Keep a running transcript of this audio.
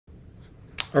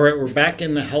All right, we're back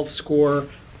in the HealthScore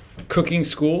Cooking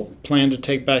School. Plan to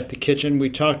take back the kitchen. We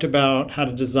talked about how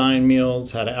to design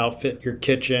meals, how to outfit your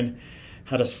kitchen,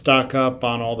 how to stock up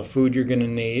on all the food you're going to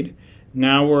need.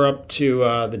 Now we're up to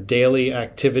the daily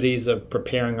activities of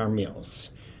preparing our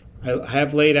meals. I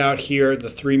have laid out here the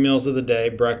 3 meals of the day: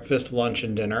 breakfast, lunch,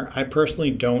 and dinner. I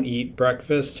personally don't eat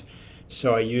breakfast,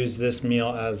 so I use this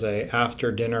meal as a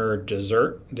after dinner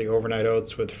dessert, the overnight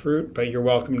oats with fruit, but you're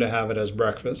welcome to have it as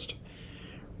breakfast.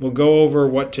 We'll go over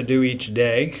what to do each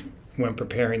day when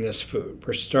preparing this food.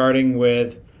 We're starting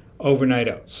with overnight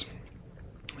oats.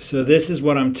 So this is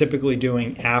what I'm typically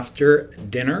doing after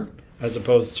dinner as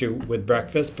opposed to with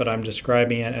breakfast, but I'm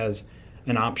describing it as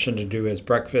an option to do as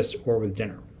breakfast or with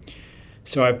dinner.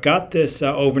 So I've got this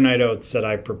overnight oats that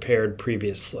I prepared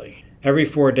previously. Every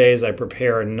 4 days I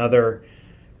prepare another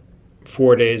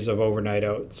 4 days of overnight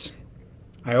oats.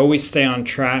 I always stay on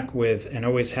track with and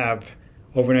always have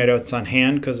overnight oats on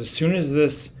hand, because as soon as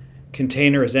this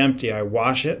container is empty, I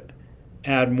wash it,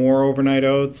 add more overnight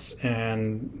oats,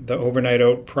 and the overnight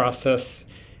oat process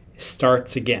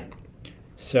starts again.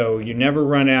 So you never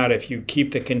run out if you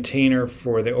keep the container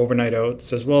for the overnight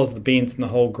oats, as well as the beans and the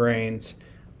whole grains,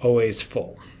 always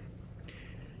full.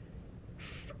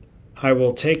 I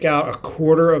will take out a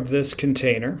quarter of this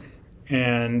container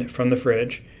and from the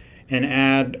fridge and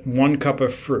add 1 cup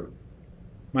of fruit.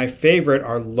 My favorite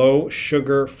are low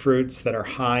sugar fruits that are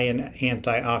high in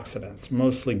antioxidants,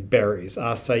 mostly berries: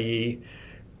 acai,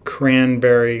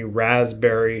 cranberry,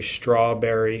 raspberry,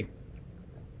 strawberry.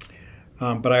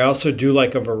 But I also do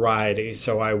like a variety,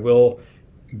 so I will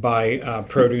buy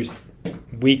produce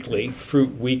weekly,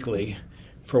 fruit weekly,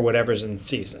 for whatever's in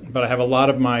season. But I have a lot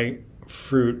of my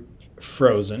fruit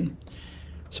frozen.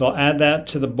 So I'll add that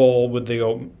to the bowl with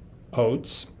the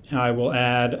oats. I will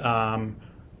add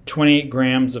 28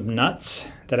 grams of nuts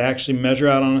that I actually measure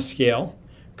out on a scale,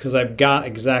 because I've got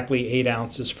exactly 8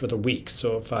 ounces for the week.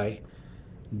 So if I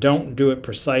don't do it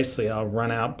precisely, I'll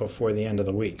run out before the end of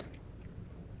the week.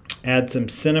 Add some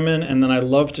cinnamon, and then I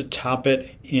love to top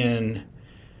it in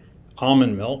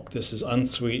almond milk. This is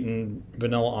unsweetened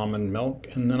vanilla almond milk,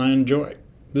 and then I enjoy it.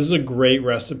 This is a great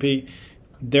recipe.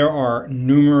 There are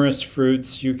numerous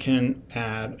fruits you can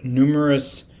add,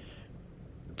 numerous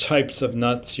types of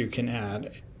nuts you can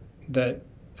add.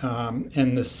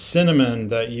 And the cinnamon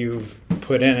that you've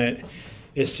put in it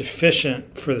is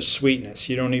sufficient for the sweetness.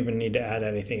 You don't even need to add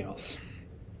anything else.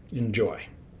 Enjoy.